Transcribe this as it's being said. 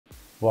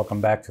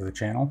Welcome back to the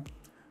channel.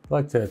 I'd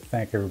like to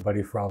thank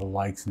everybody for all the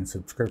likes and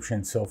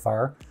subscriptions so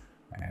far.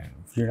 And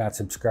if you're not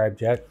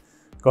subscribed yet,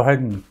 go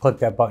ahead and click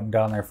that button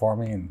down there for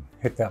me and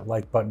hit that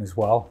like button as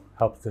well.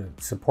 Helps to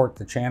support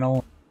the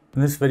channel.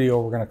 In this video,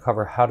 we're going to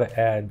cover how to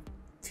add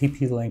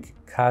TP-Link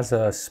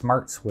KASA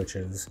smart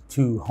switches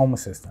to Home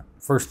Assistant.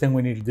 First thing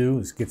we need to do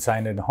is get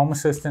signed into Home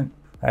Assistant.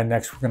 And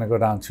next, we're going to go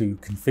down to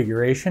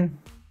Configuration.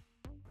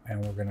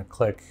 And we're going to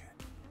click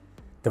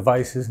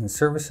Devices and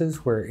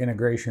Services where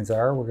integrations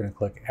are. We're going to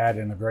click Add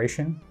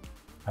Integration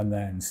and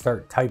then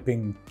start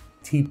typing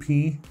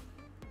TP,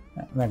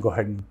 and then go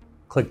ahead and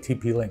click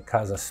TP-Link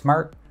KASA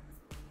Smart.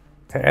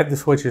 To add the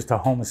switches to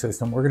Home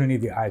Assistant, we're going to need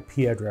the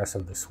IP address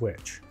of the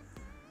switch.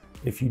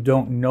 If you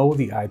don't know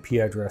the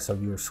IP address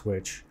of your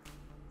switch,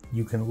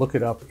 you can look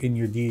it up in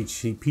your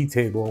DHCP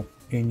table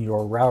in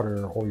your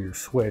router or your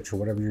switch or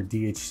whatever your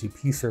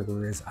DHCP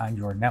server is on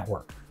your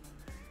network.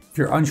 If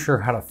you're unsure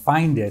how to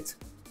find it,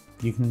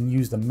 you can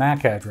use the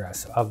MAC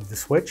address of the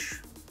switch,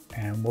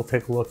 and we'll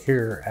take a look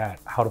here at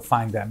how to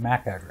find that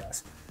MAC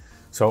address.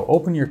 So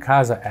open your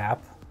KASA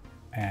app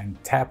and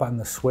tap on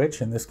the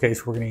switch. In this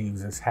case, we're going to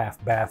use this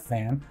half bath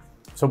fan.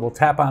 So we'll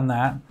tap on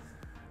that.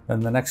 Then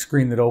the next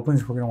screen that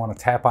opens, we're going to want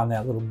to tap on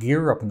that little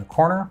gear up in the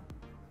corner.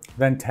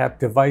 Then tap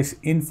Device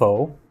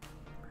Info.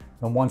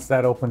 And once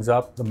that opens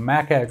up, the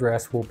MAC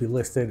address will be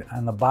listed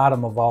on the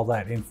bottom of all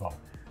that info.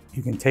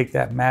 You can take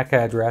that MAC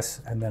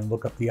address and then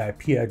look up the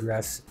IP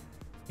address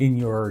in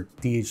your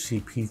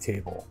DHCP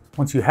table.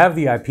 Once you have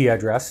the IP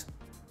address,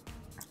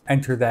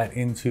 enter that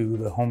into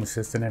the Home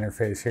Assistant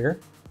interface here.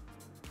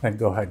 Then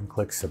go ahead and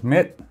click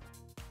Submit.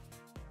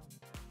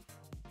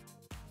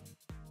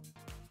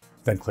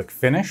 Then click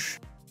Finish.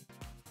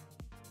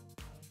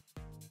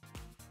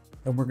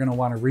 And we're going to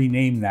want to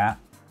rename that.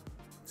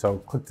 So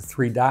click the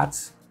three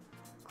dots,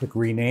 click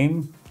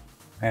Rename,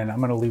 and I'm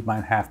going to leave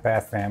mine half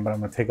bath fan, but I'm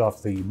going to take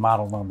off the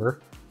model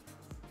number.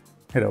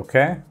 Hit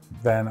OK.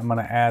 Then I'm going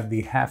to add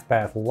the half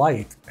bath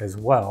light as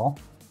well.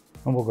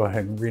 And we'll go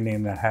ahead and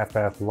rename that half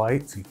bath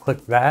light. So you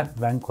click that,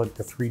 then click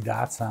the three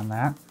dots on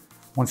that.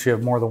 Once you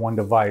have more than one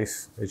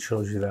device, it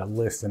shows you that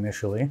list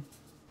initially.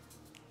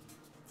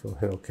 So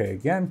hit OK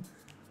again.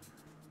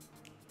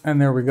 And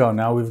there we go.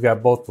 Now we've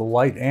got both the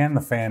light and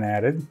the fan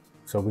added.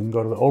 So we can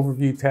go to the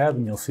Overview tab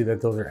and you'll see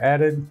that those are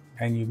added,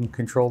 and you can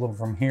control them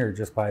from here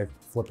just by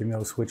flipping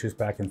those switches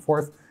back and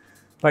forth.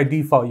 By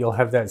default, you'll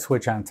have that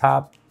switch on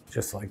top,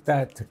 just like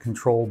that, to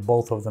control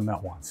both of them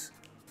at once.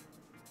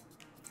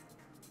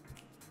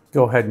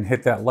 Go ahead and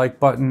hit that like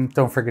button.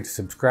 Don't forget to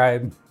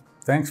subscribe.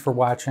 Thanks for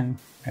watching,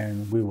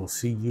 and we will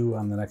see you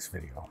on the next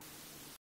video.